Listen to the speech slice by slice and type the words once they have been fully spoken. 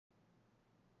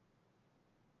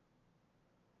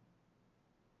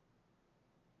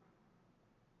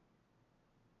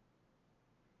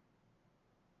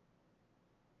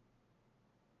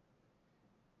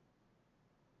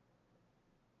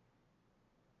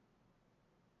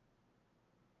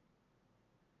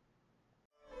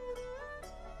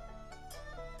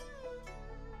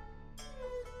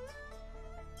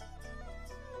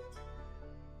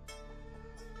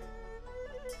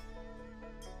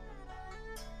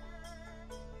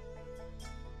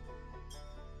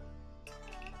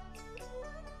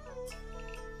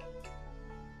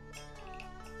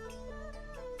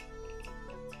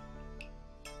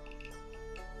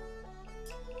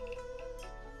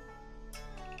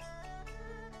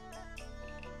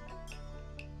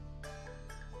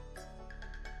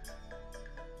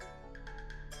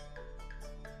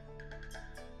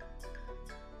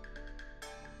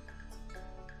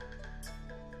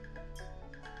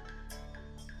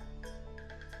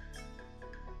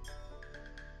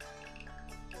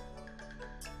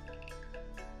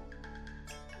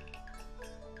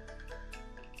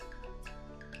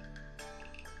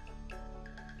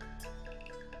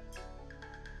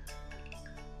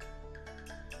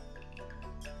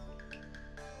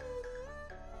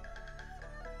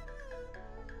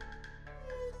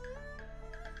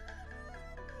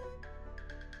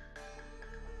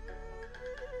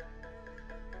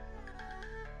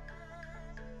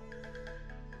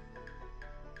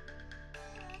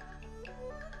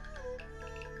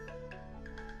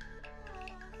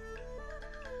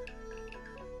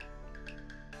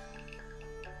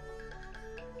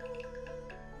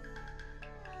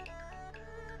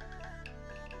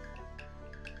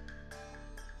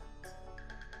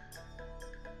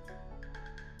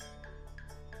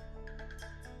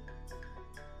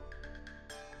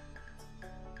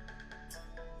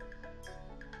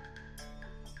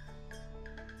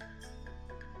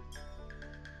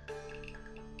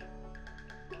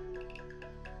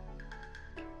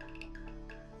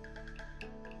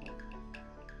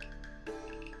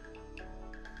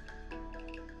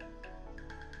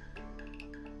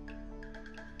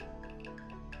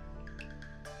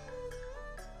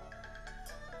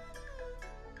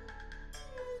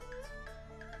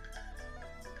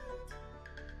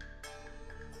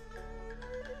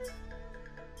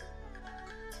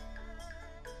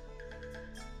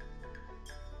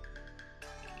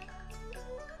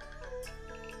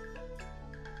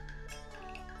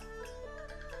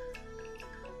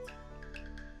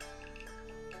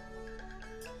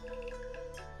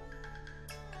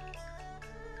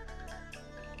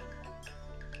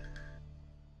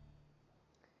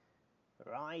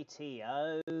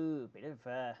Righty-o, bit of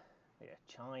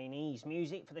Chinese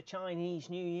music for the Chinese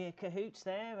New Year Kahoots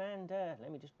there, and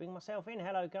let me just bring myself in.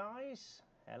 Hello guys,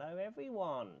 hello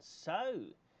everyone. So,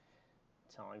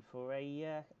 time for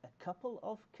a couple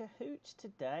of Kahoots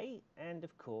today, and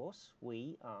of course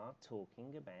we are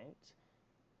talking about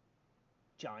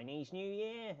Chinese New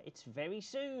Year. It's very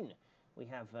soon. We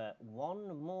have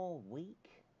one more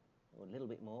week, or a little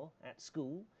bit more, at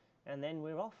school, and then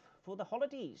we're off for the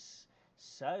holidays.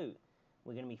 So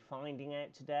we're going to be finding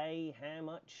out today, how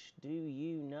much do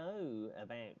you know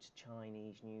about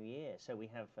Chinese New Year? So we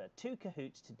have two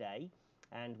Kahoots today,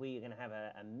 and we are going to have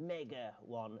a mega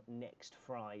one next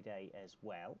Friday as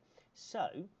well.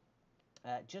 So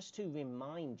just to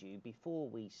remind you before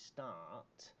we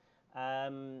start,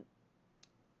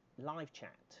 live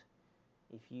chat.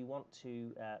 If you want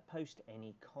to post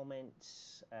any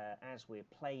comments as we're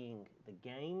playing the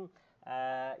game,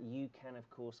 you can of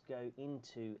course go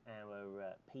into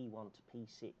our P1 to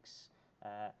P6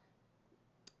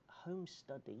 home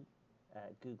study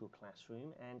Google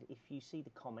Classroom, and if you see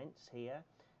the comments here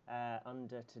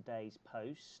under today's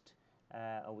post,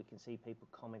 or we can see people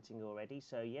commenting already,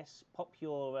 so yes, pop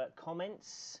your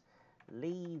comments,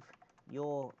 leave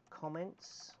your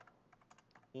comments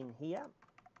in here.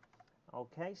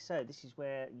 Okay, so this is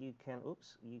where you can,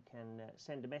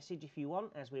 send a message if you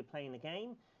want as we're playing the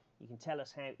game. You can tell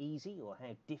us how easy or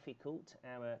how difficult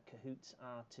our Kahoots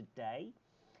are today.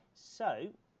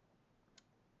 So,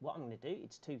 what I'm going to do,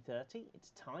 it's 2:30,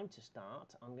 it's time to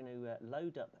start. I'm going to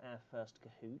load up our first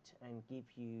Kahoot and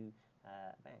give you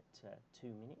about 2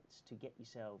 minutes to get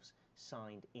yourselves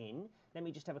signed in. Let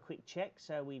me just have a quick check.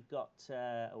 So we've got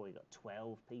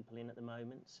 12 people in at the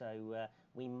moment, so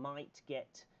we might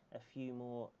get a few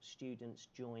more students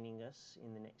joining us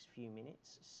in the next few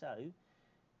minutes. So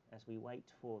as we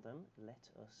wait for them, let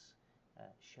us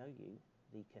show you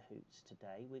the Kahoots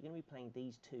today. We're going to be playing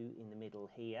these two in the middle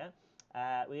here.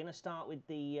 We're going to start with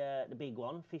the big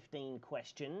one, 15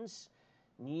 questions.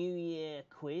 New Year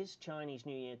quiz, Chinese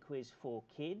New Year quiz for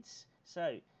kids.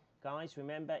 So guys,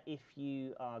 remember, if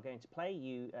you are going to play,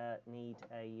 you need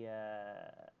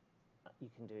you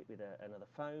can do it with another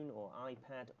phone or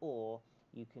iPad, or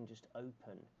you can just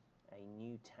open a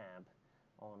new tab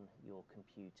on your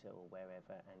computer or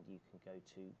wherever, and you can go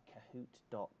to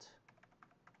kahoot.it,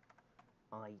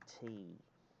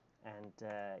 and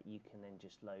you can then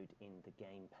just load in the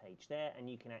game page there, and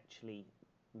you can actually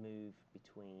move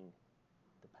between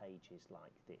the pages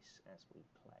like this as we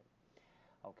play.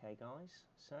 Okay guys,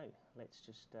 so let's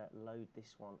just load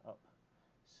this one up.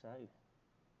 So,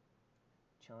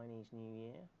 Chinese New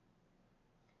Year.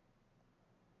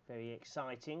 Very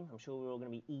exciting. I'm sure we're all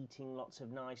going to be eating lots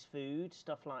of nice food,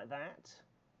 stuff like that.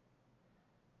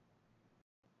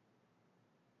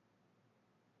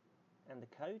 And the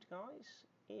code, guys,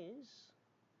 is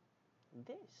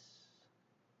this.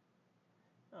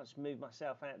 I'll just move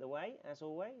myself out of the way, as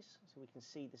always, so we can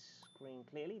see the screen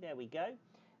clearly. There we go.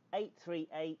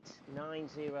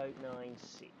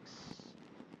 8389096.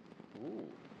 Ooh,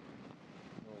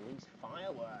 all these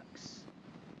fireworks.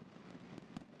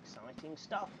 Exciting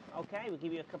stuff. Okay, we'll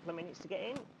give you a couple of minutes to get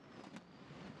in.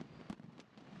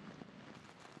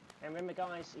 And remember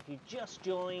guys, if you just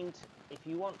joined, if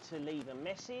you want to leave a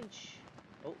message,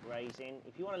 raising,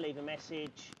 if you want to leave a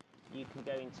message, you can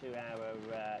go into our,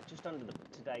 just under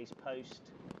today's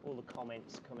post, all the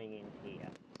comments coming in here.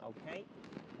 Okay,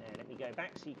 let me go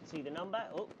back so you can see the number.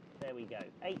 Oh, there we go,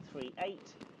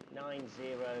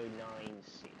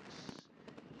 8389096.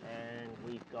 And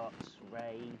we've got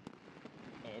Ray,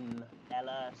 M,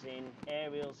 Ella's in,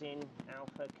 Ariel's in,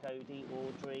 Alpha, Cody,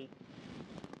 Audrey.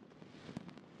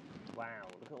 Wow,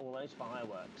 look at all those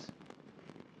fireworks.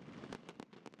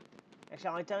 Actually,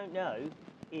 I don't know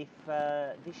if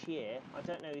this year, I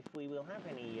don't know if we will have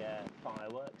any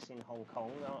fireworks in Hong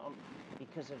Kong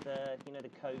because of the, the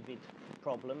COVID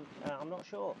problem. I'm not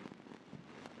sure.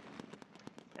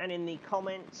 And in the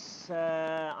comments,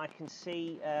 I can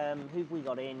see who've we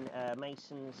got in.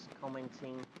 Mason's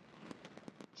commenting.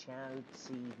 Chao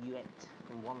Tzi Yuet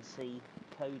from 1C,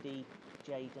 Cody,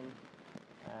 Jaden,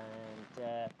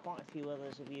 and quite a few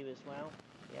others of you as well.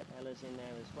 Yep, Ella's in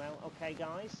there as well. Okay,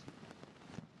 guys.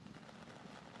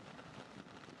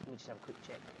 Let me just have a quick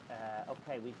check.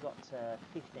 Okay, we've got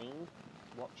 15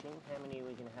 watching. How many are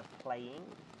we going to have playing?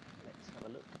 Let's have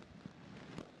a look.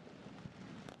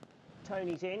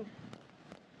 Tony's in.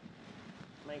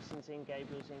 Mason's in,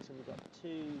 Gabriel's in, so we've got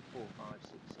 2, 4, 5,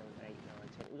 6, 7, 8, 9,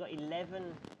 10. We've got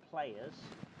 11 players.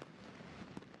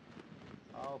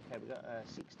 Okay, we've got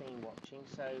 16 watching,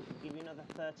 so we'll give you another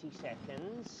 30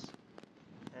 seconds,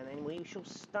 and then we shall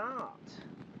start.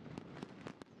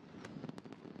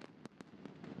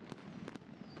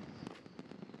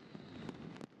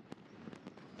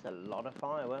 a lot of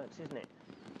fireworks, isn't it?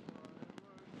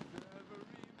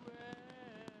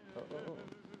 Uh-oh.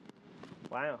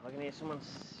 Wow, I can hear someone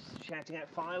shouting out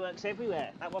fireworks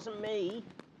everywhere. That wasn't me.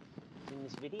 It's in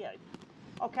this video.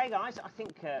 Okay, guys, I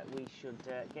think we should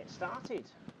get started.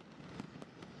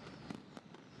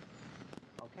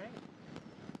 Okay.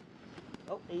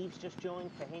 Oh, Eve's just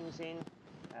joined. Fahim's in.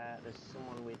 There's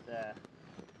someone with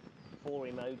 4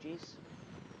 emojis.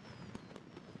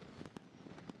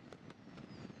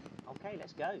 Okay,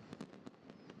 let's go.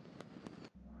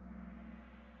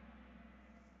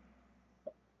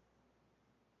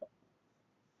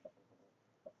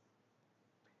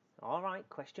 All right,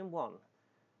 question 1.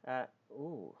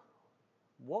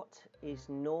 What is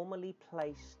normally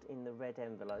placed in the red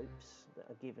envelopes that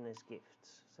are given as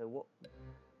gifts? So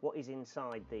what is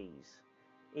inside these?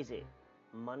 Is it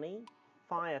money,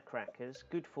 firecrackers,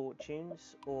 good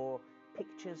fortunes, or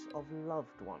pictures of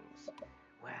loved ones?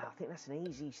 Well, I think that's an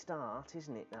easy start,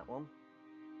 isn't it, that one?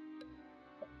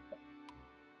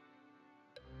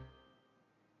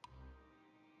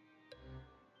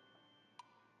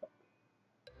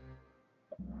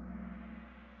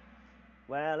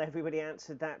 Well, everybody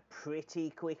answered that pretty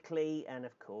quickly, and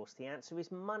of course the answer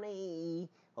is money.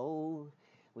 Oh,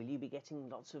 will you be getting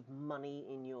lots of money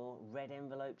in your red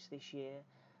envelopes this year?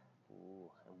 Ooh,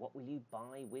 and what will you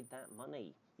buy with that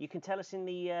money? You can tell us in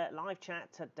the live chat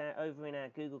over in our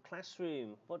Google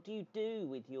Classroom. What do you do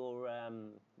with your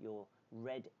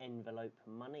red envelope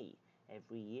money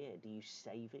every year? Do you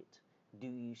save it? Do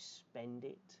you spend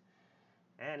it?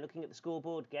 And looking at the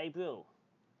scoreboard, Gabriel,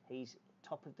 he's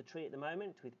top of the tree at the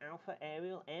moment with Alpha,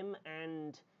 Ariel, M,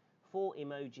 and 4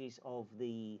 emojis of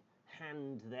the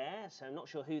hand there. So I'm not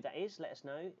sure who that is. Let us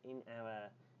know in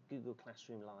our Google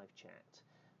Classroom live chat.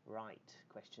 Right,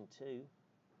 question 2.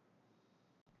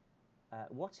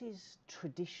 What is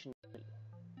traditionally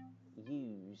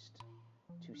used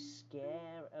to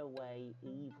scare away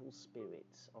evil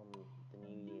spirits on the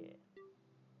new year?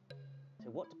 So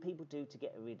what do people do to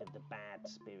get rid of the bad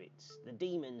spirits, the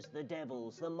demons, the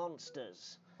devils, the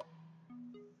monsters?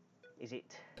 Is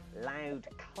it loud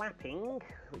clapping,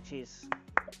 which is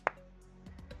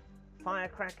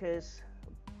firecrackers,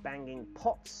 banging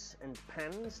pots and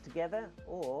pans together,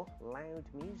 or loud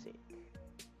music?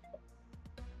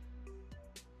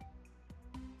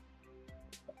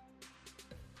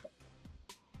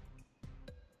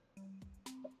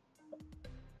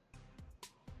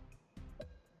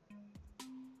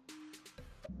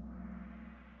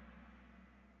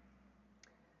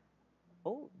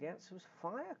 Oh, the answer was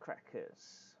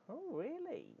firecrackers. Oh,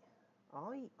 really?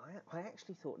 I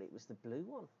actually thought it was the blue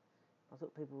one. I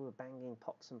thought people were banging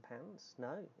pots and pans.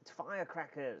 No, it's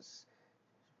firecrackers.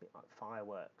 It's a bit like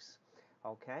fireworks.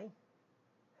 Okay.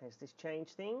 Has this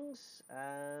changed things?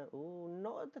 Oh,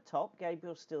 not at the top.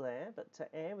 Gabriel's still there, but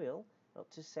Ariel up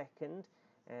to 2nd,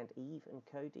 and Eve and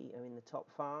Cody are in the top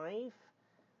 5.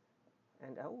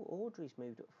 And oh, Audrey's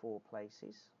moved up 4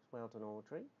 places. Well done,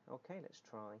 Audrey. Okay, let's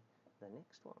try the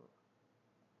next one.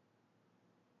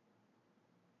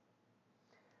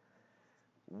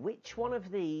 Which one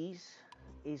of these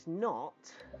is not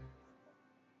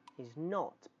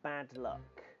bad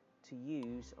luck to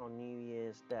use on New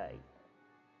Year's Day?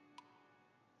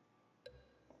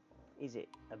 Is it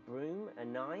a broom, a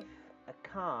knife, a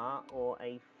car, or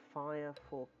a fire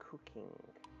for cooking?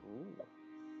 Ooh.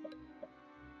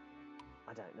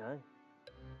 I don't know.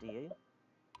 Do you?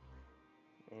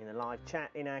 In the live chat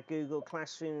in our Google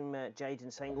Classroom,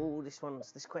 Jaden saying, "Oh,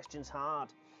 this question's hard,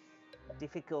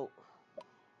 difficult."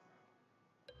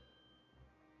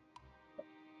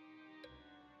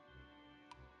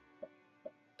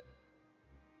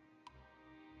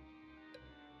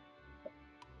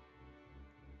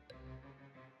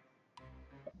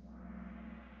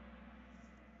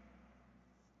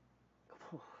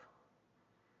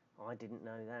 I didn't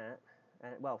know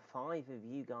that. Well, 5 of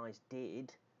you guys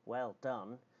did. Well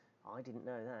done. I didn't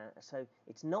know that. So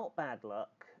it's not bad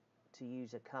luck to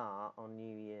use a car on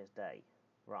New Year's Day.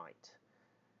 Right.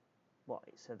 What?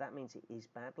 So that means it is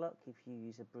bad luck if you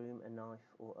use a broom, a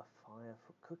knife, or a fire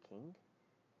for cooking?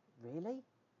 Really?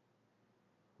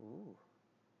 Ooh.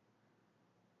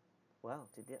 Well,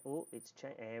 it's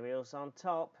Ariel's on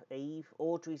top. Eve,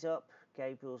 Audrey's up.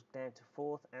 Gabriel's down to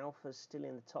 4th. Alpha's still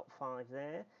in the top 5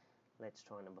 there. Let's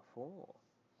try number 4.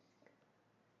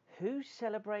 Who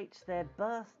celebrates their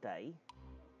birthday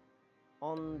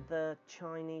on the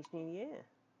Chinese New Year?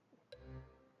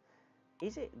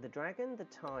 Is it the dragon, the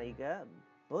tiger,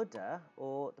 Buddha,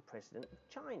 or the President of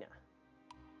China?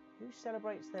 Who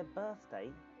celebrates their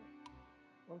birthday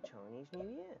on Chinese New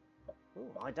Year?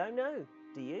 Ooh, I don't know.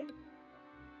 Do you?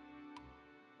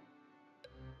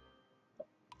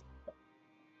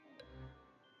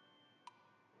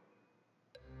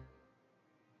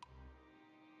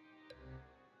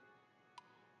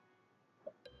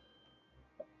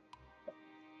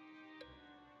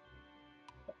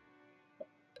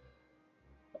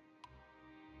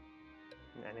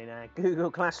 in our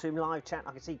Google Classroom live chat.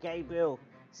 I can see Gabriel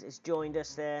has joined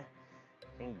us there.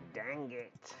 And dang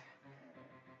it.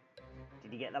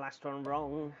 Did you get the last one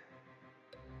wrong?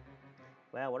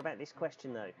 Well, what about this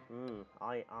question though?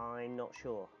 I'm not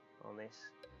sure on this.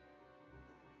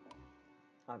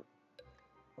 I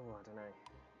don't know.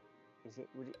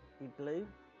 Would it be blue?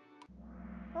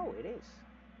 Oh, it is.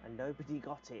 And nobody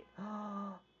got it.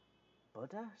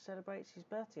 Buddha celebrates his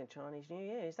birthday on Chinese New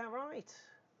Year. Is that right?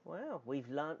 Well, we've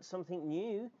learnt something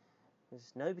new.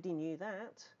 Because nobody knew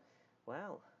that.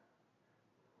 Well,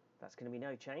 that's going to be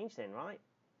no change then, right?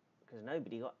 Because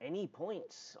nobody got any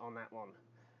points on that one.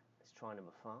 Let's try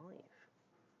number 5.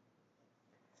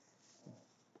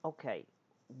 Okay,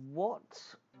 what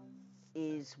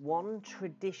is one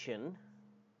tradition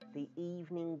the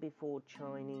evening before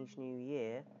Chinese New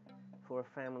Year for a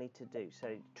family to do?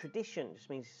 So tradition just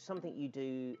means something you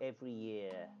do every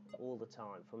year, all the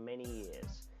time, for many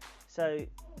years. So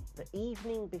the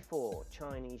evening before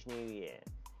Chinese New Year,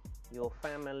 your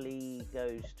family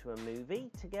goes to a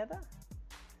movie together.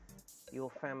 Your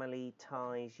family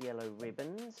ties yellow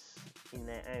ribbons in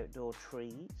their outdoor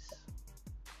trees.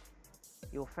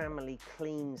 Your family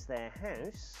cleans their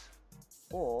house,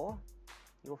 or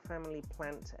your family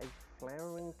plant a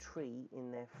flowering tree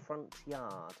in their front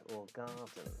yard or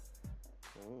garden.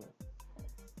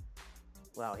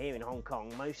 Well, here in Hong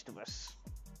Kong, most of us,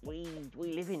 we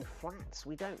live in flats.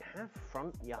 We don't have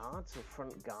front yards or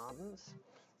front gardens.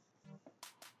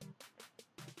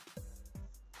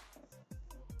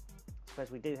 I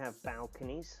suppose we do have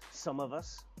balconies, some of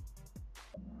us.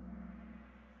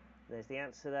 There's the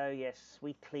answer though, yes,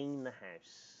 we clean the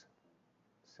house.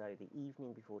 So the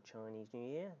evening before Chinese New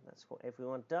Year, that's what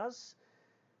everyone does.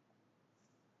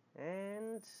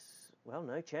 And, well,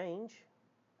 no change.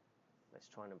 Let's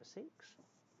try number 6.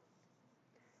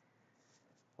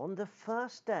 On the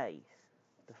first day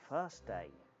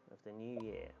of the new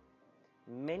year,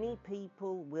 many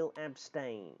people will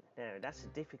abstain. Now, that's a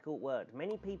difficult word.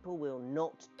 Many people will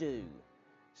not do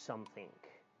something.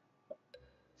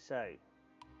 So,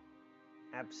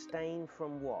 abstain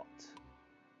from what?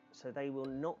 So they will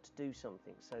not do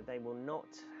something. So they will not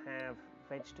have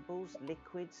vegetables,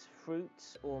 liquids,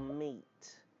 fruits, or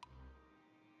meat.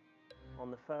 On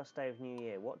the first day of New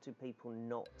Year, what do people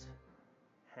not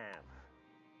have?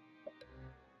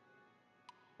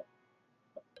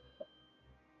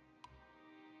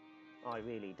 I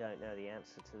really don't know the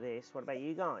answer to this. What about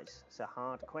you guys? It's a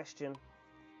hard question.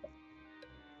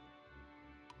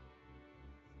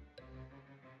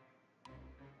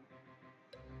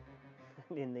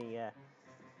 In the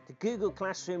Google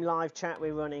Classroom live chat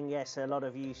we're running, yes, a lot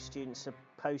of you students are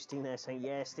posting there saying,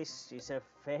 yes, this is a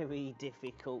very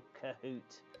difficult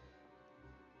Kahoot.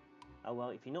 Oh, well,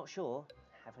 if you're not sure,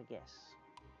 have a guess.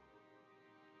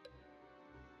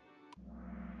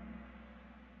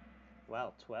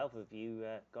 Well, 12 of you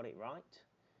got it right.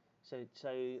 So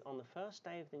on the first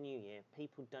day of the new year,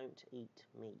 people don't eat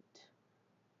meat.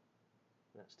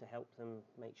 That's to help them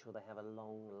make sure they have a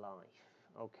long life.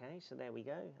 Okay, so there we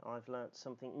go. I've learnt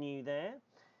something new there.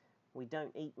 We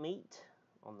don't eat meat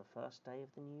on the first day of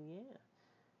the new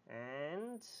year.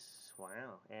 And,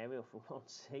 wow, Ariel from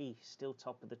 1C, still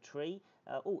top of the tree.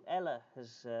 Ella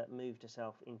has moved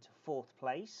herself into 4th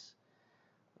place.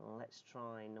 Let's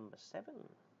try number 7.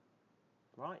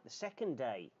 Right, the second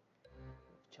day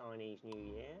of Chinese New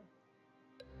Year.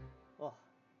 Oh,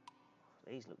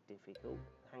 these look difficult.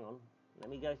 Hang on, let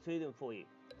me go through them for you.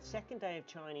 Second day of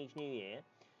Chinese New Year,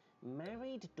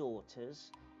 married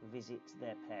daughters visit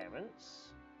their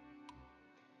parents,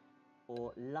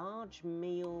 or large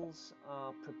meals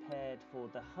are prepared for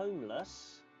the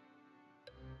homeless.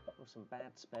 Oh, some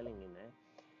bad spelling in there.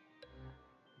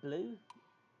 Blue,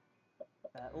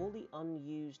 all the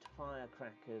unused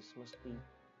firecrackers must be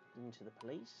given to the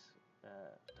police.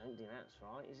 Don't think that's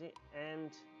right, is it?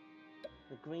 And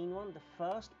the green one, the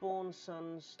firstborn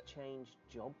sons change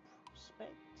job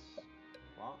prospects.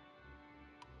 What?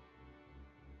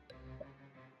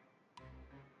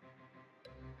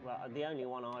 Well, the only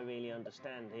one I really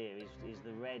understand here is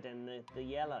the red and the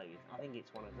yellow. I think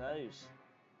it's one of those,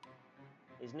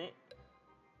 isn't it?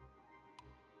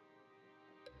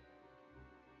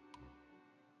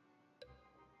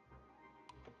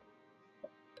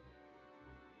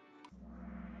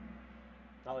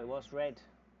 Oh, it was red.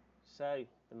 So,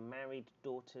 the married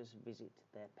daughters visit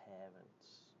their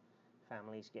parents.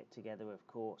 Families get together, of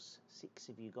course. 6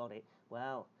 of you got it.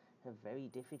 Well, a very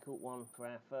difficult one for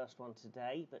our first one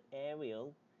today, but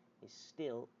Ariel is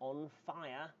still on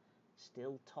fire,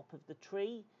 still top of the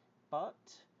tree, but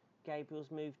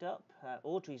Gabriel's moved up.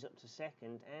 Audrey's up to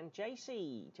second. And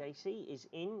JC. JC is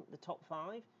in the top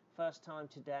 5. First time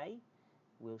today.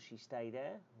 Will she stay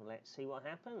there? Well, let's see what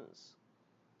happens.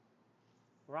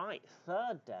 Right,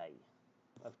 third day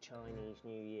of Chinese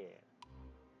New Year.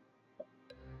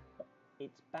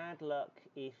 It's bad luck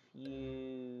if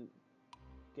you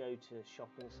go to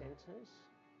shopping centres.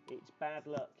 It's bad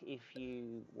luck if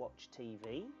you watch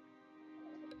TV.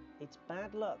 It's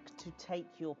bad luck to take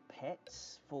your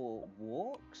pets for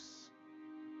walks.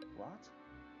 What?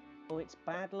 Or it's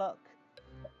bad luck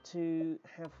to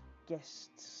have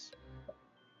guests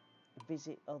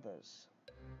visit others.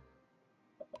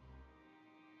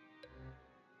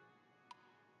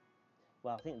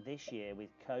 Well, I think this year with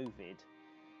COVID,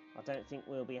 I don't think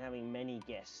we'll be having many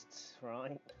guests,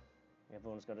 right?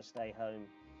 Everyone's got to stay home.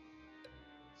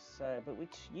 So, but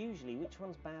which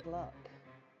one's bad luck?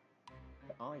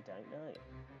 I don't know.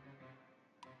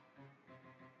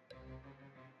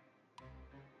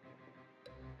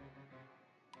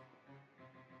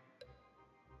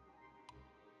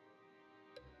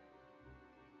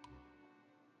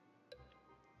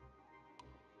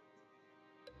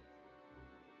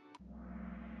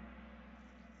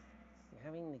 You're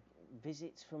having the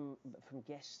visits from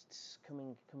guests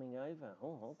coming over.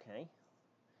 Oh, okay.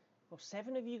 Well,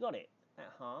 7 of you got it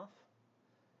at half.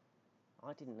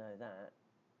 I didn't know that.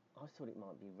 I thought it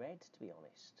might be red, to be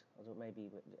honest. I thought maybe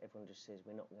everyone just says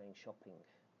we're not going shopping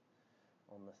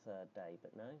on the third day,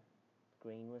 but no.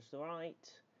 Green was the right.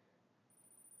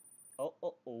 Oh,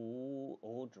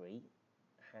 Audrey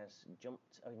has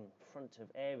jumped in front of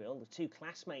Ariel. The 2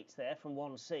 classmates there from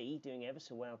 1C doing ever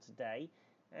so well today.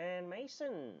 And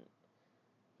Mason,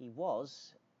 he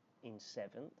was in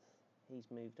 7th.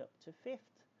 He's moved up to 5th.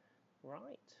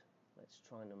 Right, let's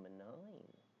try number 9.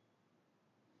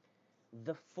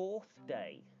 The 4th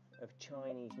day of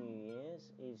Chinese New Year's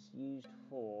is used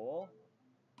for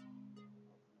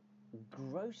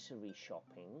grocery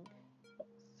shopping.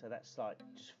 So that's like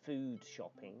just food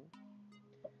shopping.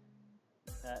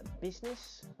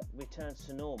 Business returns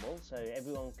to normal, so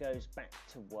everyone goes back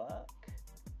to work.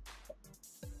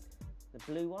 The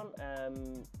blue one,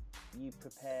 you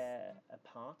prepare a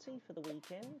party for the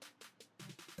weekend.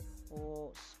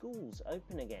 Or schools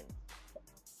open again.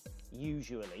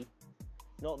 Usually.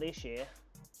 Not this year.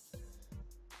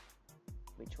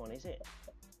 Which one is it?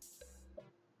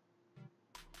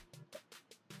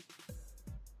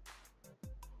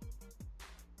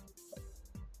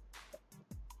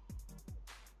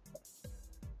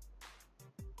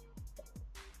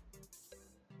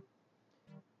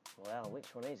 Well,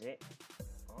 which one is it?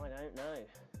 I don't know.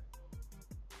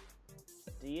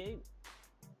 Do you?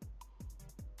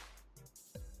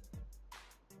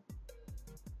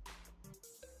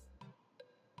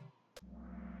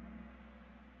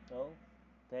 Oh,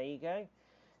 there you go.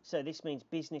 So this means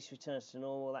business returns to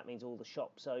normal. That means all the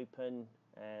shops open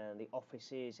and the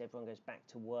offices, everyone goes back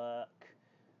to work.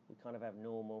 We kind of have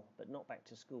normal, but not back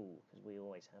to school because we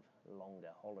always have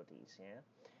longer holidays, yeah?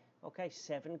 Okay,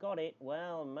 7 got it.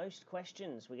 Well, most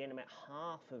questions, we're getting about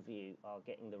half of you are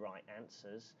getting the right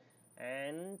answers.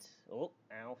 And,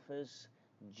 Alpha's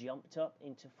jumped up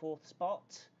into 4th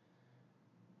spot.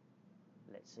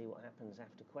 Let's see what happens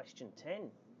after question 10.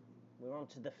 We're on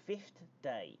to the 5th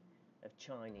day of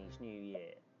Chinese New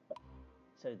Year.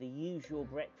 So the usual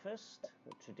breakfast,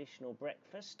 the traditional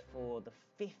breakfast for the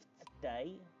 5th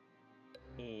day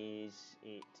is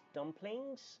it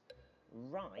dumplings,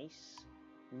 rice,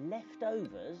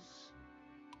 leftovers.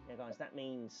 Now guys, that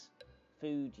means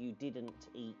food you didn't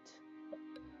eat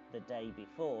the day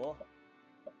before,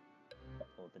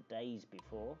 or the days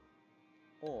before,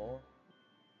 or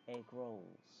egg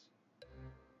rolls.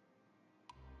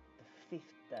 The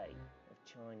 5th day of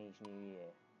Chinese New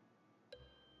Year.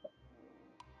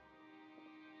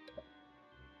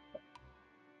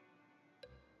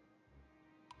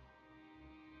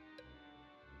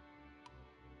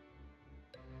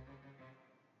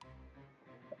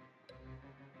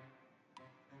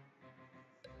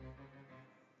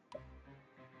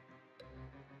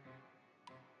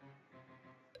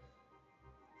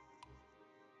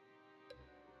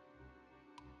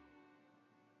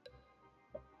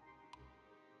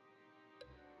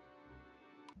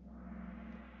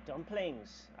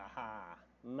 Dumplings. Aha.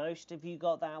 Most of you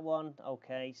got that one.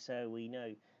 Okay, so we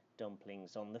know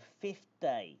dumplings on the 5th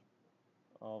day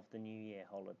of the New Year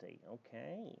holiday.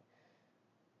 Okay.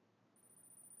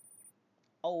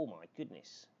 Oh my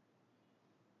goodness.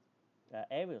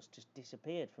 Ariel's just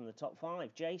disappeared from the top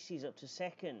 5. JC's up to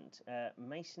 2nd.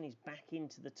 Mason is back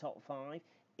into the top 5.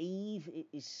 Eve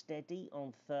is steady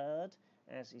on 3rd,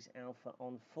 as is Alpha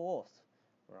on 4th.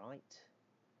 Right.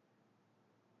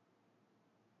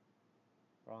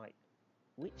 Right.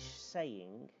 Which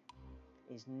saying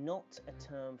is not a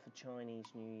term for Chinese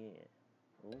New Year?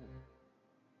 Ooh.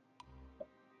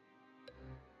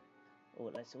 Oh,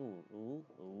 let's. Ooh.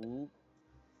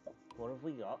 What have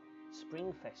we got?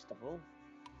 Spring Festival,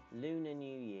 Lunar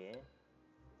New Year.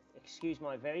 Excuse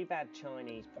my very bad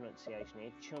Chinese pronunciation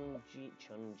here.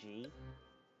 Chunji,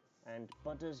 and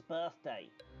Buddha's birthday.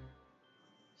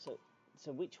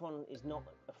 So which one is not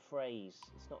a phrase?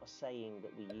 It's not a saying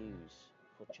that we use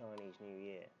for Chinese New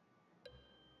Year.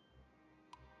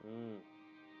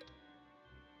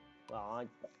 Well,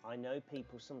 I know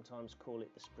people sometimes call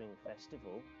it the Spring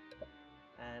Festival,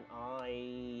 and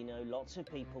I know lots of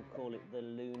people call it the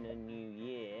Lunar New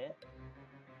Year.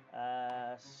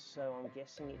 So I'm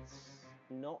guessing it's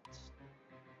not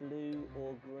blue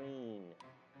or green,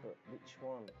 but which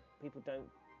one? People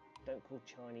don't call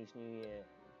Chinese New Year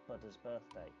Buddha's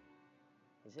birthday,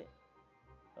 is it?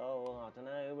 Oh, I don't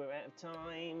know, we're out of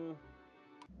time.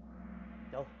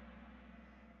 Oh,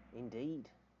 indeed.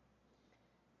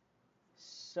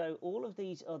 So all of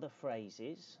these other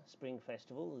phrases, Spring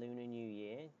Festival, Lunar New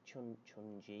Year,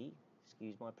 Chunji,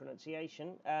 excuse my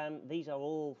pronunciation, these are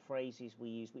all phrases we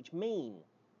use which mean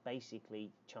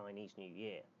basically Chinese New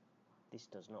Year. This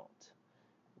does not.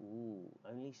 Ooh,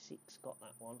 only 6 got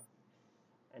that one.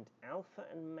 And Alpha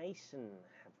and Mason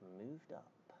have moved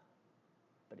up.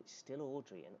 But it's still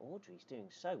Audrey, and Audrey's doing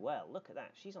so well. Look at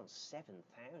that. She's on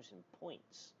 7,000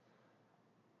 points.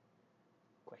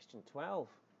 Question 12.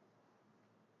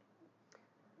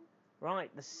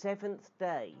 Right, the 7th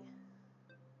day.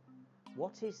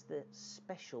 What is the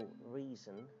special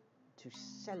reason to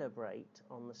celebrate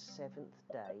on the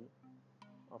 7th day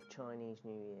of Chinese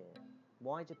New Year?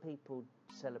 Why do people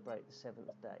celebrate the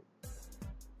 7th day?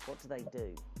 What do they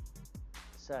do?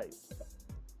 So,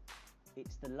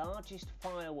 it's the largest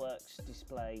fireworks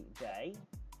display day.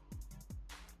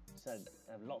 So,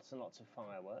 lots and lots of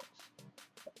fireworks.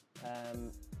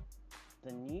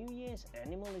 The New Year's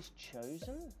animal is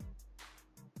chosen?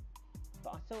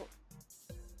 But I thought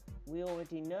we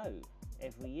already know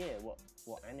every year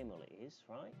what animal it is,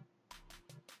 right?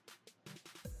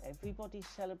 Everybody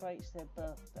celebrates their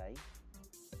birthday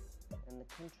and the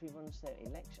country runs their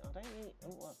election. I don't really...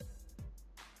 Oh, well.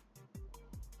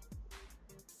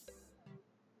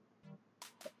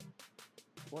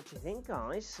 What do you think,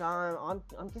 guys?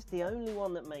 I'm just the only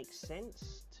one that makes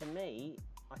sense to me,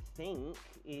 I think,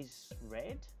 is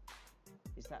red.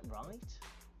 Is that right?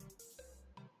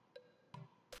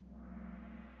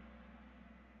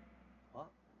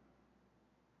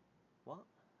 What?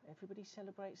 Everybody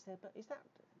celebrates their birthday? Is that...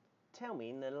 Tell me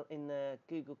in the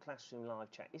Google Classroom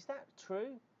live chat, is that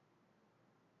true?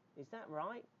 Is that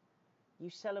right?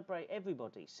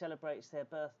 Everybody celebrates their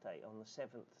birthday on the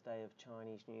 7th day of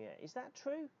Chinese New Year. Is that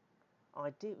true?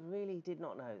 I really did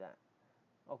not know that.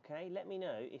 Okay, let me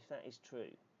know if that is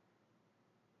true.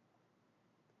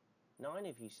 9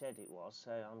 of you said it was,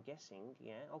 so I'm guessing,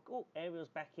 yeah. Oh, Ariel's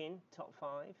back in, top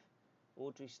 5.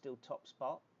 Audrey's still top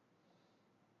spot.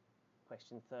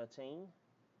 Question 13.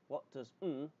 What does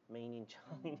mean in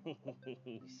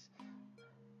Chinese?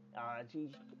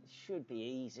 It should be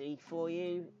easy for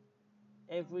you,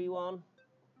 everyone.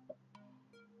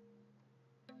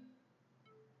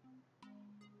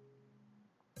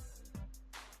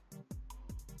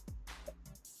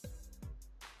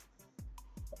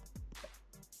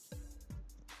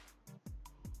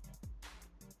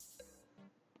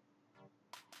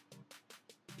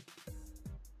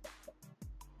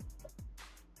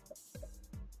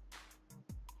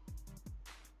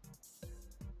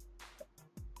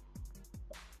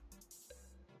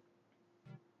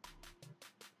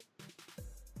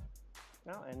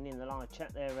 Oh, and in the live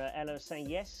chat there, Ella is saying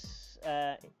yes,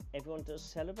 everyone does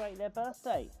celebrate their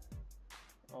birthday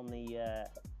on the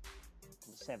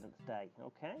 7th day.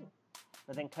 Okay.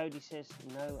 But then Cody says,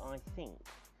 no, I think.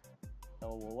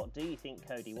 Oh, well, what do you think,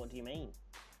 Cody? What do you mean?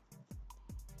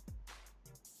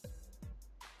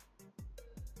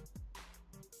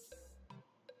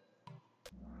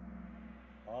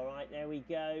 All right, there we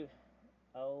go.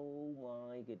 Oh,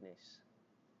 my goodness.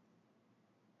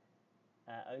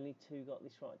 Only 2 got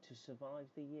this right. To survive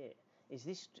the year. Is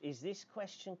this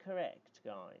question correct,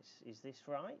 guys? Is this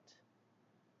right?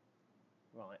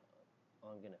 Right,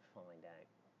 I'm going to find out.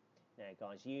 Now,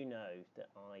 guys, you know that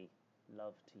I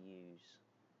love to use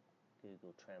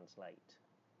Google Translate.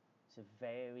 It's a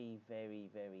very, very,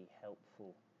 very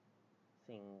helpful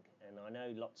thing, and I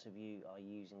know lots of you are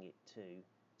using it too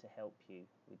to help you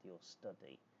with your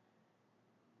study.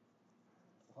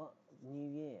 What? New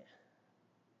Year?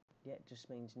 Yeah, it just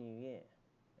means New Year,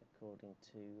 according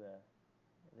to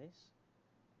this.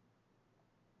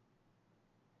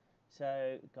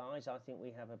 So, guys, I think we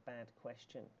have a bad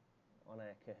question on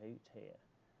our Kahoot here.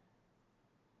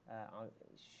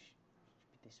 It should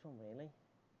be this one, really.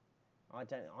 I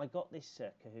got this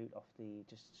Kahoot off the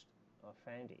I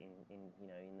found it in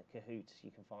the Kahoots.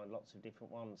 You can find lots of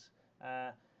different ones.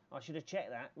 I should have checked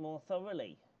that more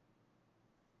thoroughly.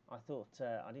 I thought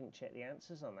I didn't check the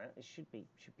answers on that. It should be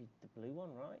the blue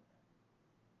one, right?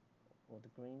 Or the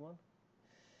green one?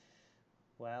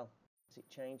 Well, does it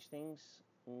change things?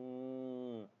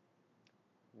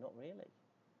 Not really.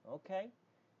 Okay,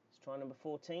 let's try number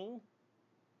 14.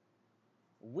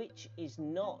 Which is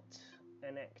not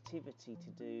an activity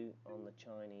to do on the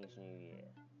Chinese New Year?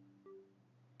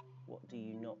 What do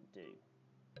you not do?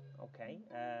 Okay,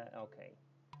 okay.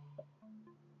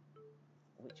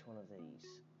 Which one of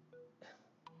these?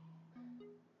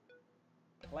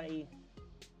 Play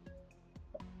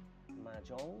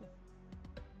mahjong,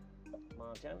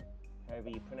 however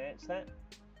you pronounce that.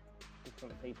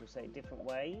 Different people say it different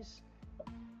ways.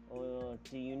 Or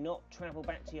do you not travel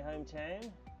back to your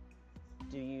hometown?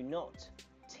 Do you not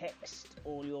text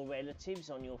all your relatives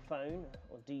on your phone?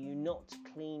 Or do you not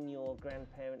clean your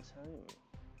grandparents' home?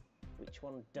 Which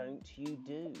one don't you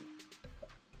do?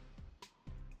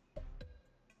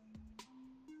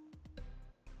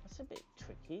 That's a bit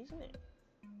tricky, isn't it?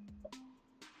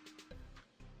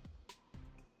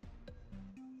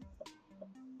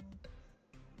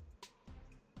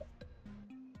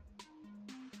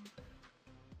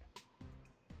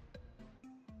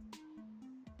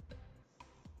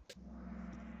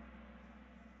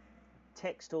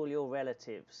 Text all your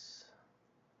relatives.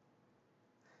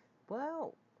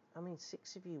 Well, I mean,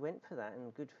 6 of you went for that,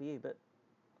 and good for you, but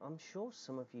I'm sure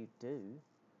some of you do.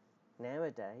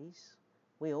 Nowadays,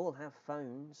 we all have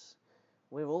phones.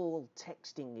 We're all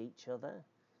texting each other.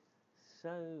 So,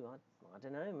 I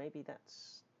don't know, maybe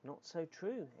that's not so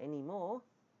true anymore.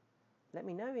 Let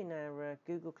me know in our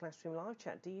Google Classroom live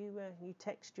chat. Do you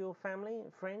text your family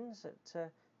and friends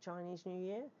at Chinese New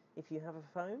Year if you have a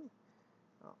phone?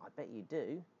 Oh, I bet you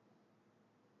do.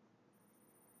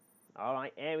 All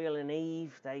right, Ariel and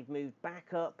Eve, they've moved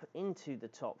back up into the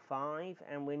top 5,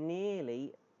 and we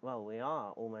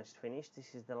are almost finished.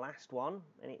 This is the last one,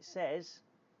 and it says,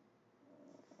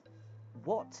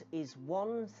 what is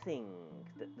one thing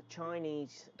that the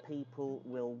Chinese people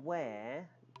will wear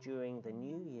during the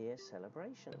New Year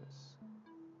celebrations?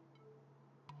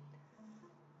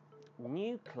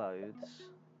 New clothes,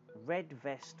 red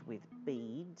vest with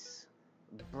beads,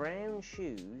 brown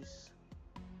shoes,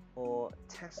 or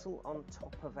tassel on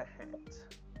top of a hat?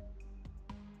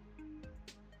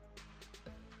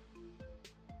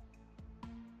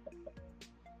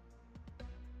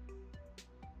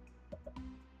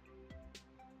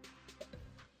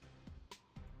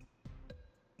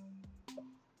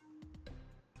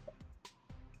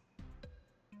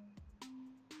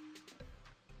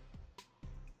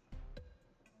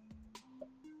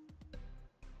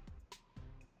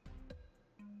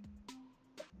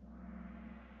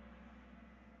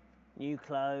 New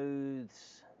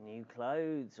clothes,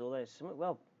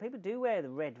 although people do wear the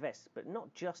red vests, but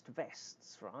not just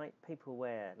vests, right? People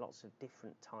wear lots of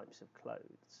different types of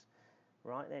clothes.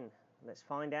 Right then, let's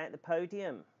find out the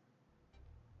podium.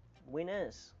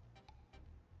 Winners.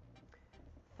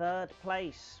 3rd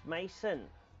place, Mason.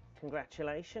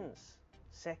 Congratulations.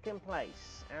 2nd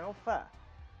place, Alpha.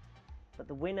 But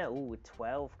the winner, with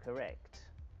 12 correct.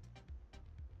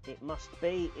 It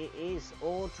is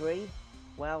Audrey.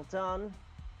 Well done.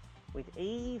 With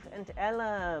Eve and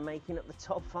Ella making up the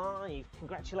top 5.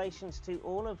 Congratulations to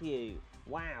all of you.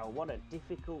 Wow, what a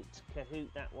difficult Kahoot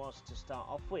that was to start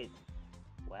off with.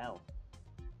 Well,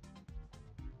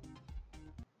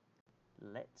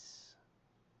 let's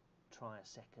try a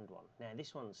second one. Now,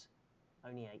 this one's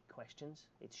only 8 questions.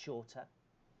 It's shorter.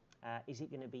 Is it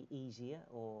going to be easier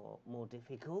or more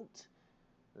difficult?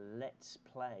 Let's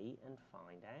play and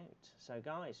find out. So,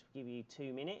 guys, we'll give you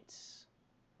 2 minutes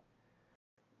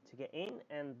to get in,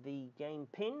 and the game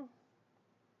pin,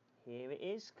 here it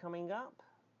is coming up.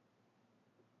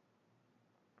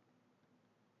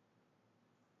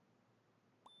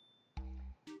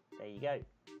 There you go,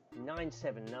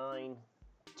 9792675.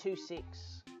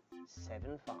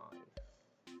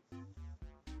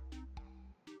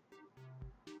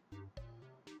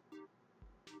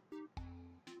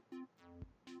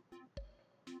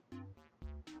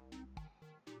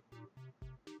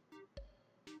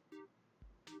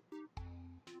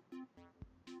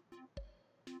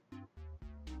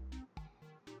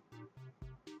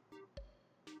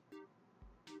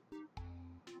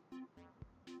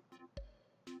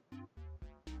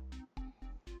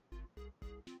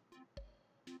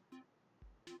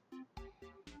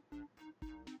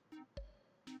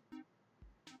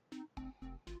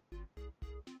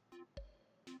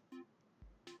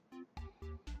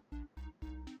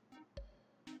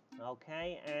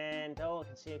 Okay, and I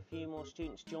can see a few more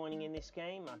students joining in this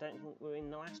game. I don't think we're in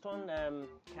the last one.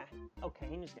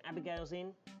 Okay, Abigail's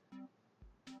in.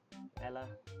 Ella,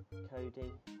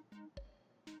 Cody,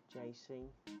 JC.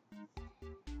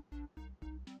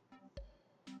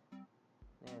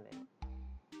 Now then.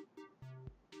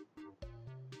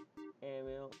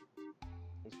 Ariel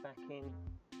is back in.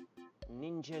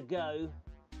 Ninja Go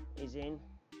is in.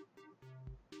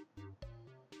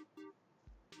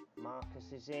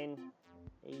 Marcus is in.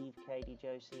 Eve, Katie,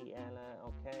 Josie,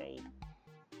 Ella, okay.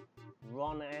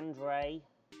 Ron and Ray,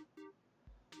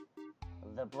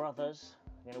 the brothers,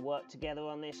 are going to work together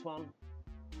on this one.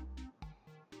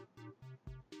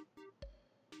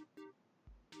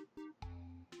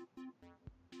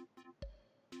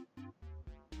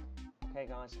 Okay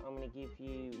guys, I'm going to give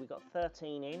you, we've got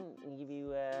 13 in, I'm going to give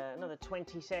you another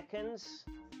 20 seconds.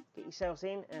 Get yourselves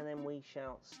in and then we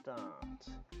shall start.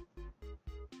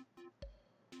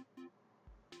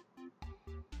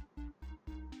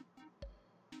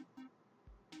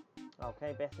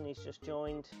 Okay, Bethany's just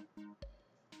joined.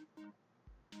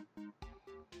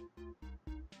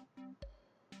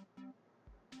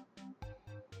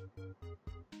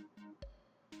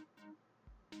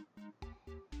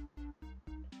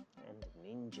 And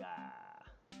Ninja.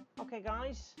 Okay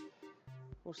guys,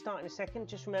 we'll start in a second.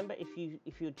 Just remember,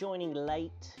 if you're joining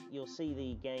late, you'll see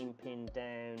the game pinned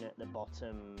down at the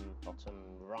bottom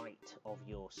right of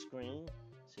your screen,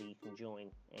 so you can join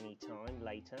anytime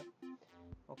later.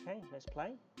 Okay, let's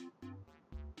play.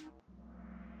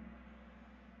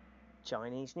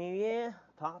 Chinese New Year,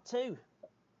 Part 2.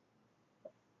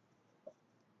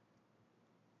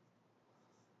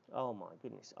 Oh my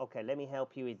goodness. Okay, let me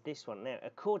help you with this one. Now,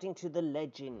 according to the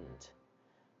legend,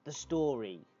 the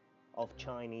story of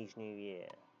Chinese New Year,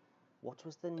 what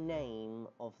was the name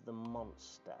of the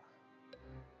monster?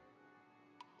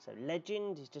 So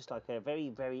legend is just like a very,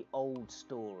 very old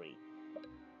story.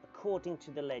 According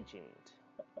to the legend.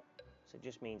 So it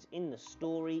just means in the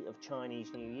story of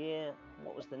Chinese New Year,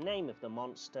 what was the name of the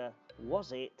monster?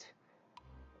 Was it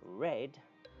red,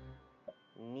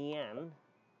 Nian,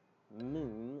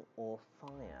 moon, or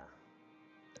fire?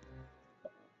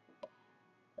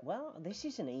 Well, this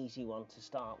is an easy one to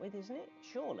start with, isn't it?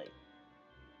 Surely.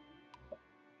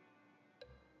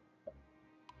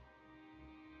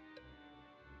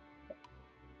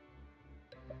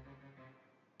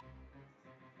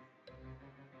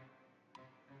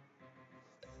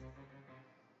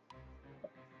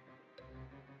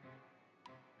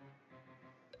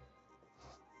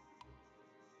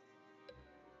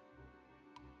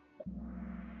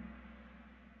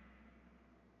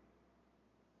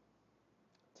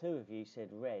 Two of you said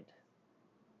red.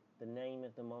 The name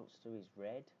of the monster is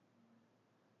red?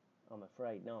 I'm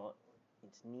afraid not.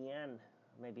 It's Nian.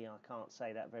 Maybe I can't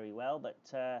say that very well, but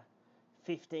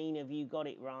 15 of you got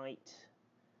it right.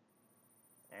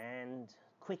 And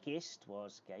quickest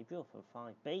was Gabriel from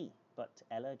 5B. But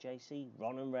Ella, JC,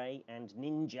 Ron and Ray, and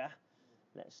Ninja.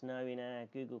 Let us know in our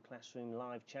Google Classroom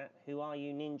live chat. Who are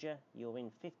you, Ninja? You're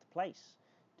in 5th place.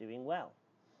 Doing well.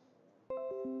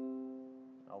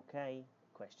 Okay.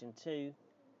 Question 2.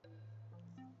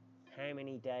 How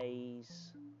many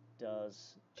days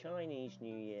does Chinese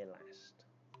New Year last?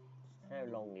 How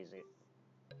long is it?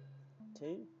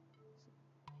 2?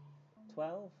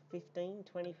 12? 15?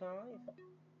 25?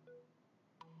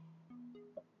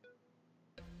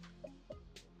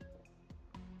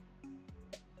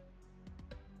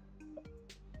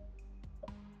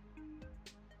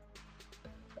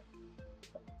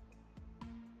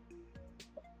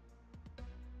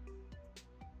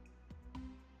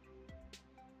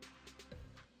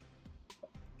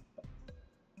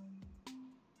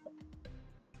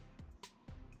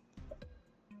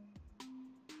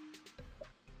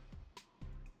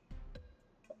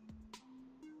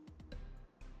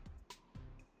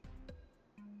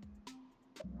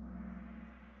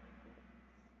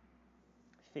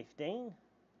 $15.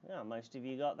 Oh, most of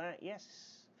you got that. Yes,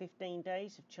 15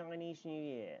 days of Chinese New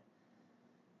Year.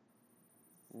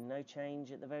 No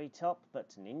change at the very top, but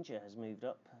Ninja has moved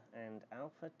up and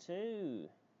Alpha 2.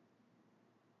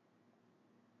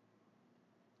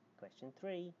 Question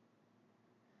 3.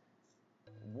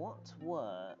 What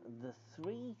were the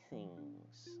 3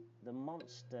 things the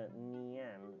monster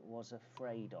Nian was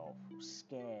afraid of,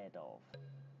 scared of?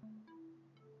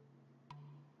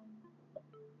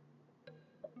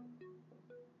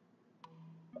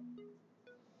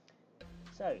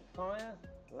 So, fire,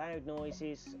 loud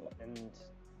noises and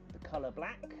the colour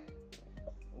black.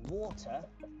 Water,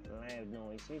 loud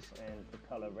noises and the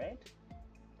colour red.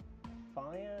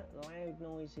 Fire, loud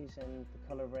noises and the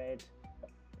colour red.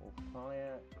 Or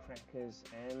fire, crackers,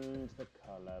 and the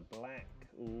colour black.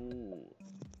 Ooh.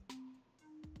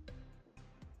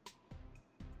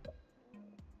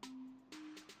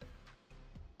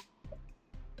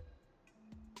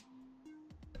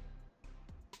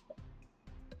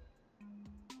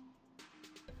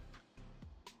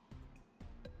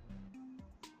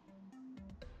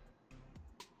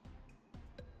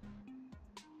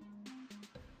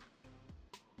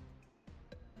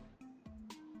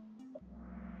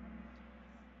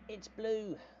 It's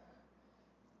blue.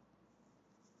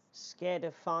 Scared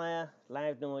of fire,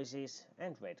 loud noises,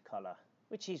 and red colour.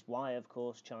 Which is why, of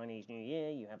course, Chinese New Year,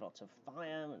 you have lots of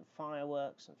fire and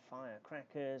fireworks and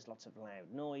firecrackers, lots of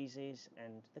loud noises,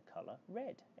 and the colour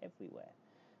red everywhere.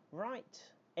 Right,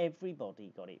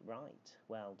 everybody got it right.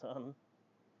 Well done.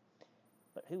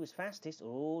 But who was fastest?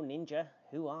 Oh, Ninja,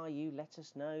 who are you? Let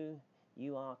us know.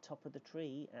 You are top of the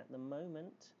tree at the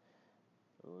moment.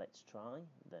 Let's try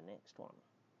the next one.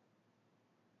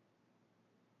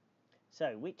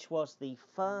 So, which was the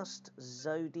first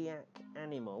zodiac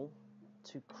animal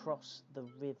to cross the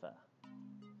river?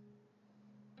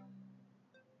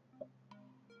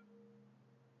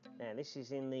 Now, this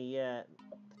is in the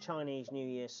Chinese New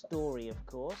Year story, of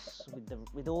course,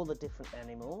 with all the different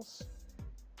animals.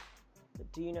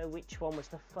 But do you know which one was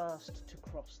the first to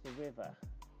cross the river?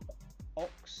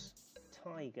 Ox,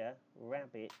 tiger,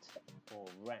 rabbit, or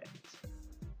rat?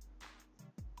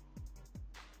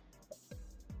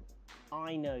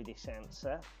 I know this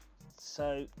answer,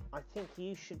 so I think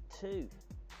you should too.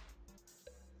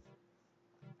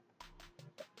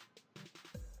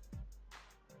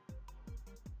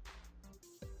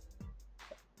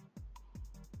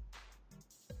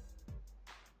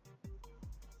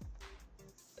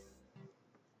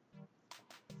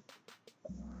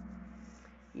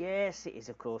 Yes, it is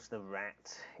of course the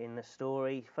rat in the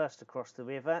story, first across the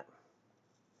river.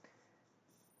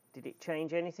 Did it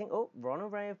change anything? Oh, Ron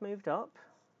and Ray have moved up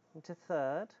into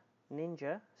third.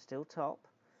 Ninja still top.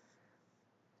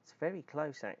 It's very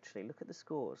close actually. Look at the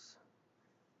scores.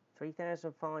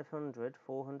 3,500,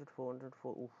 400, 400,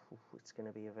 400. Oof, it's going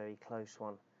to be a very close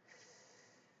one.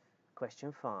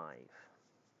 Question 5.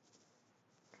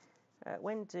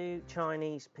 When do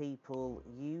Chinese people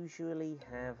usually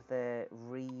have their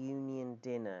reunion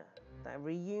dinner? That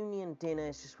reunion dinner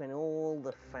is just when all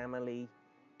the family,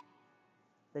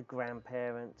 the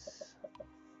grandparents,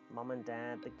 mum and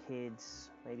dad, the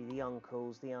kids, maybe the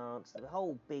uncles, the aunts, the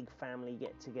whole big family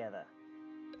get together.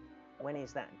 When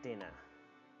is that dinner?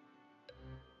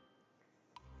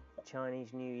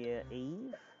 Chinese New Year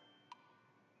Eve?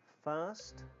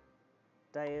 First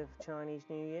day of Chinese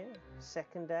New Year?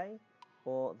 Second day?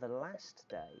 Or the last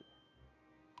day?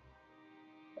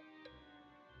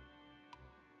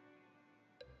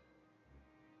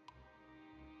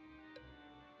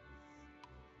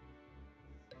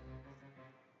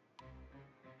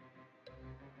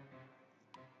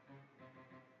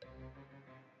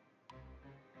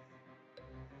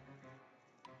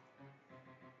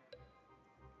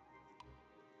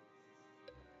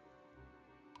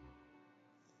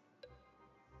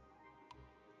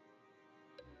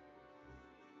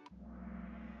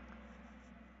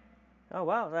 Oh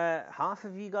well, half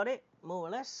of you got it, more or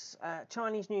less.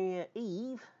 Chinese New Year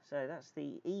Eve, so that's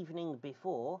the evening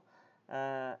before.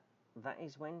 That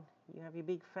is when you have your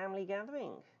big family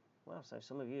gathering. Well, so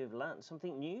some of you have learnt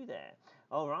something new there.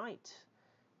 All right.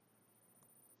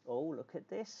 Oh, look at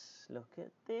this. Look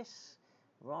at this.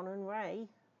 Ron and Ray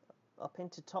up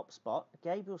into top spot.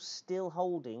 Gabriel's still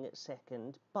holding at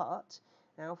second, but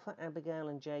Alpha, Abigail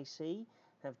and JC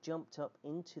have jumped up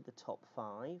into the top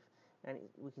 5. And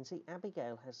we can see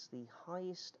Abigail has the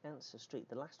highest answer streak.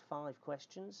 The last 5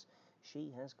 questions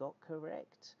she has got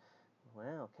correct.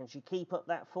 Wow, can she keep up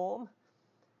that form?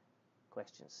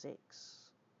 Question 6.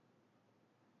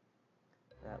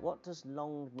 What does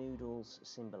long noodles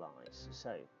symbolise?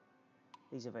 So,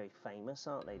 these are very famous,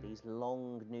 aren't they? These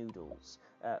long noodles.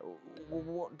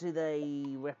 What do they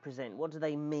represent? What do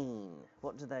they mean?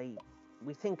 What do they...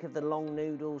 We think of the long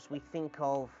noodles, we think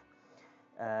of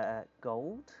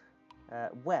gold,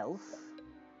 wealth,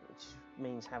 which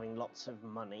means having lots of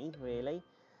money, really,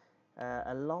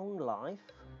 a long life,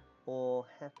 or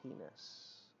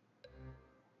happiness.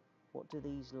 What do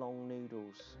these long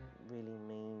noodles really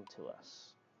mean to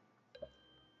us?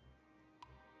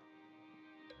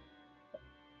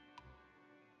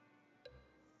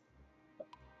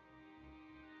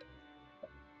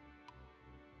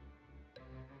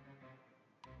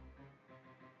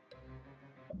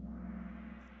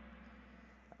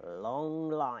 Long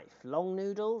life. Long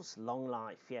noodles, long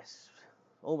life. Yes,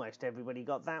 almost everybody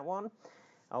got that one.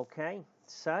 Okay,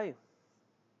 so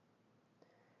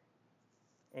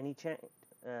Any change?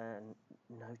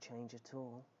 No change at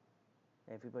all.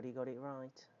 Everybody got it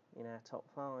right in our top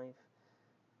 5.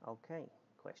 Okay,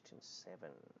 question 7.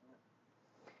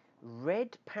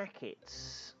 Red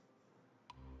packets.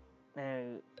 Now,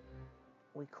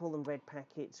 we call them red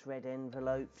packets, red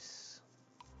envelopes,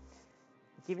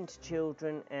 given to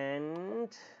children,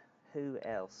 and who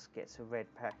else gets a red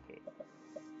packet?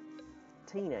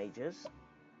 Teenagers,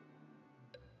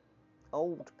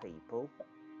 old people,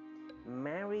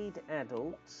 married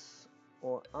adults,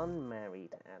 or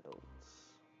unmarried adults?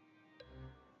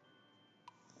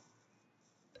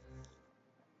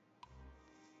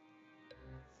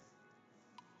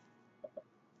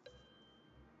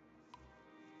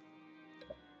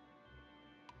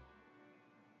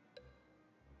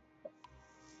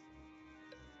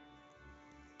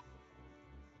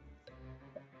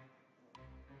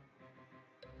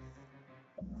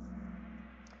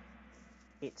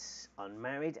 It's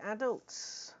unmarried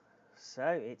adults. So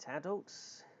it's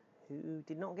adults who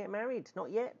did not get married,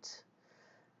 not yet.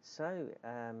 So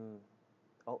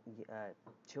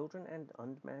children and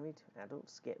unmarried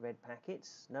adults get red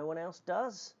packets. No one else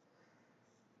does.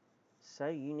 So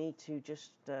you need to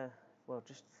just you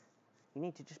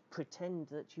need to just pretend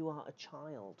that you are a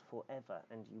child forever,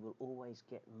 and you will always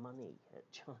get money at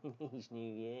Chinese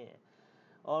New Year.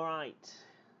 All right.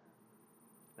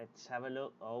 Let's have a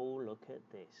look. Oh, look at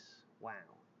this. Wow.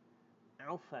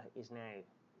 Alpha is now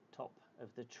top of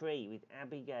the tree with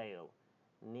Abigail,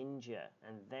 Ninja,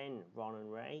 and then Ron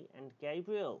and Ray and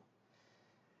Gabriel.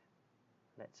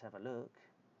 Let's have a look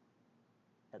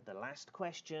at the last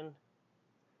question.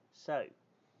 So,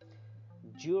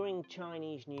 during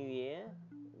Chinese New Year,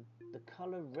 the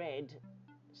colour red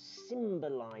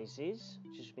symbolises,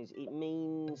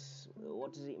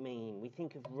 what does it mean? We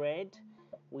think of red,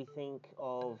 we think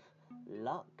of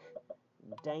luck,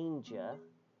 danger,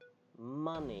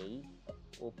 money,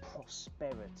 or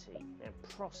prosperity. Now,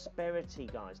 prosperity,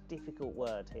 guys, difficult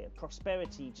word here.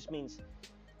 Prosperity just means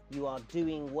you are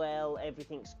doing well,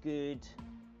 everything's good,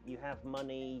 you have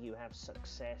money, you have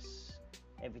success,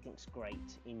 everything's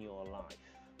great in your life.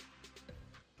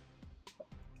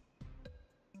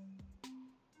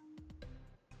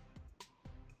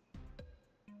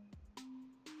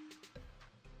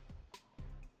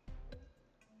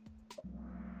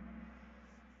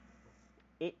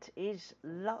 It is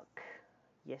luck.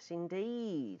 Yes,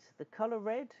 indeed. The colour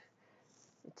red,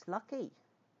 it's lucky,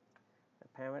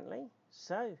 apparently.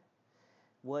 So,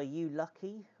 were you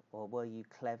lucky or were you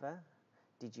clever?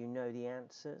 Did you know the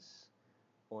answers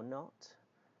or not?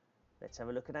 Let's have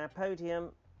a look at our podium.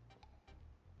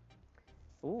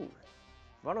 Ooh,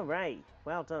 Ronald Ray,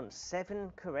 well done.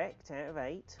 7 correct out of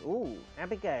 8. Ooh,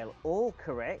 Abigail, all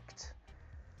correct.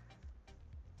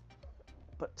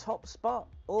 But top spot,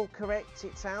 all correct,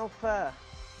 it's Alpha.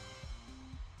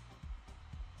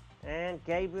 And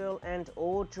Gabriel and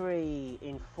Audrey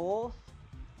in 4th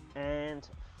and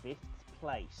 5th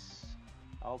place.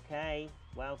 Okay,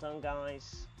 well done,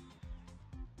 guys.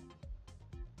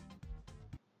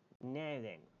 Now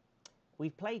then,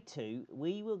 we've played 2.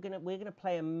 We're gonna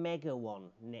play a mega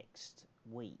one next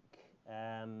week.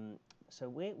 So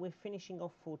we're finishing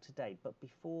off for today. But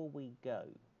before we go,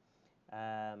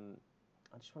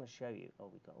 I just want to show you. Oh,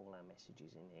 we've got all our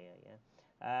messages in here,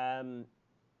 yeah. And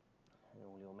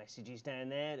all your messages down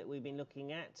there that we've been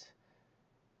looking at.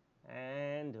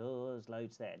 And there's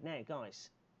loads there. Now, guys,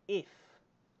 if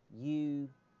you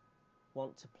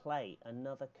want to play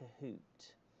another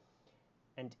Kahoot,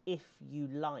 and if you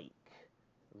like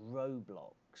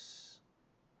Roblox,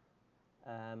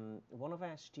 one of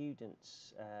our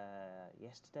students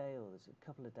yesterday, or a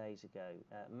couple of days ago,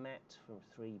 Matt from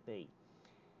 3B,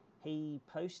 he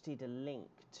posted a link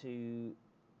to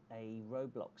a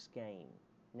Roblox game.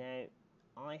 Now,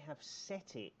 I have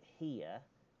set it here.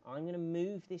 I'm going to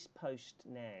move this post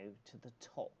now to the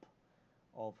top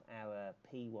of our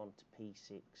P1 to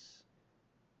P6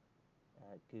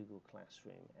 Google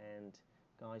Classroom. And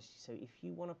guys, so if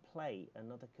you want to play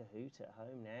another Kahoot at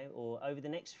home now, or over the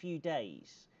next few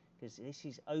days, because this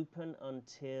is open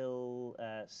until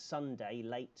Sunday,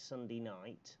 late Sunday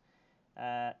night,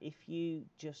 if you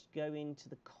just go into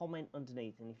the comment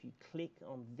underneath, and if you click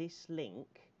on this link,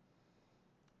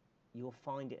 you'll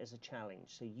find it as a challenge,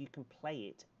 so you can play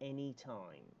it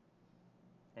anytime.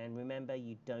 And remember,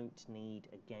 you don't need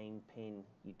a game pin,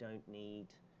 you don't need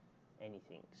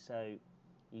anything. So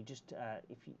you just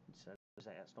so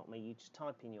that's not me, you just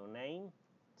type in your name.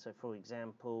 So for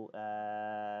example,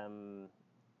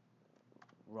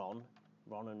 Ron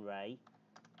and Ray.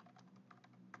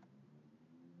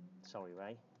 Sorry,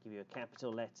 Ray, give you a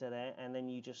capital letter there, and then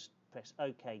you just press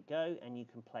OK, go, and you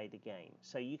can play the game.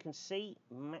 So you can see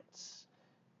Matt's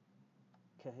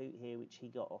Kahoot here, which he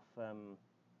got off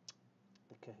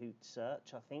the Kahoot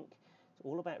search, I think. It's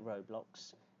all about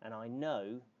Roblox, and I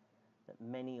know that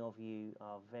many of you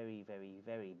are very, very,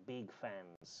 very big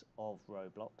fans of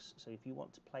Roblox. So if you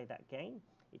want to play that game,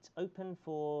 it's open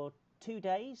for 2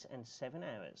 days and 7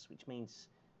 hours, which means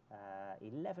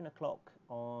 11 o'clock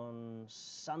on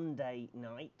Sunday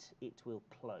night it will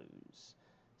close.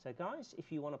 So guys,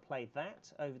 if you want to play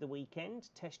that over the weekend,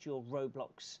 test your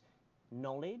Roblox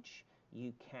knowledge,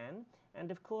 you can.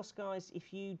 And of course guys,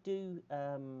 if you do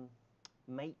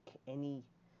make any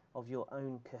of your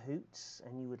own Kahoots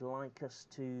and you would like us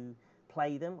to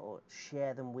play them or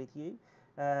share them with you,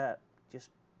 just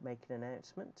make an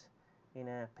announcement in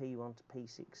our P1 to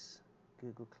P6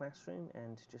 Google Classroom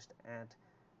and just add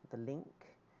the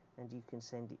link and you can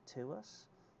send it to us.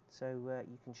 So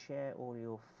you can share all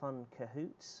your fun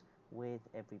Kahoots with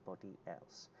everybody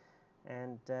else.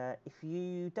 And if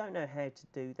you don't know how to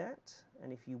do that,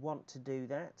 and if you want to do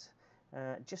that,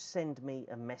 just send me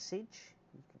a message.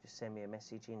 You can just send me a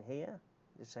message in here.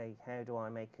 Just say, how do I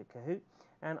make a Kahoot?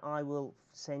 And I will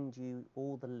send you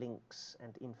all the links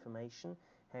and information,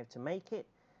 how to make it,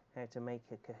 how to make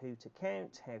a Kahoot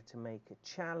account, how to make a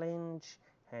challenge,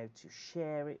 how to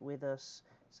share it with us,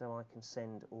 so I can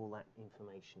send all that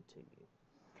information to you.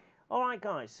 Alright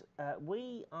guys,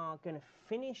 we are going to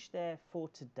finish there for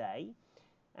today,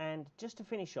 and just to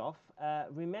finish off,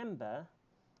 remember,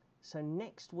 so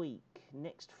next week,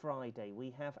 next Friday,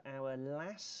 we have our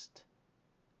last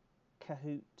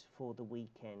Kahoot for the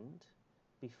weekend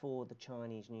before the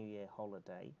Chinese New Year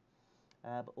holiday,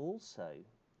 but also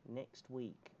next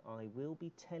week I will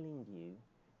be telling you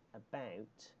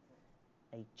about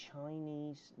a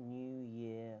Chinese New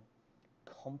Year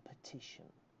competition.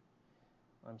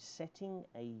 I'm setting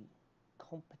a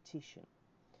competition.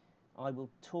 I will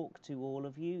talk to all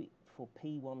of you. For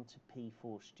P1 to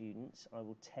P4 students, I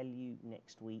will tell you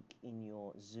next week in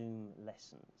your Zoom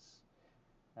lessons.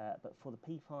 But for the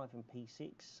P5 and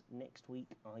P6, next week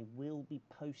I will be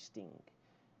posting,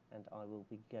 and I will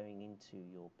be going into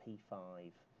your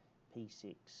P5,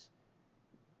 P6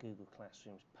 Google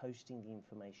Classrooms, posting the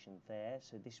information there.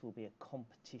 So this will be a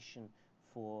competition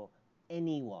for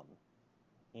anyone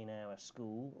in our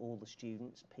school, all the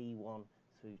students, P1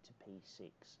 through to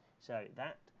P6. So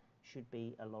that should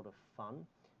be a lot of fun.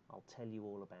 I'll tell you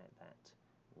all about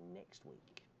that next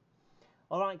week.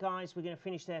 Alright guys, we're going to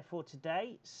finish there for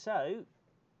today. So,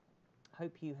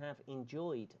 hope you have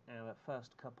enjoyed our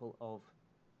first couple of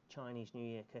Chinese New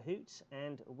Year Kahoots,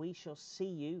 and we shall see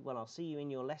you, well, I'll see you in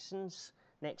your lessons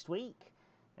next week,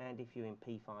 and if you're in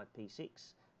P5, P6,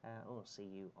 I'll see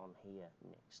you on here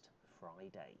next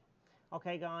Friday.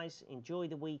 Okay guys, enjoy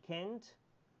the weekend,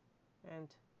 and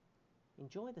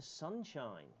enjoy the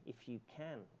sunshine if you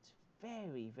can. It's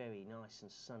very, very nice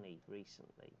and sunny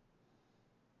recently.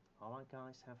 Alright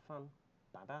guys, have fun.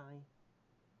 Bye bye.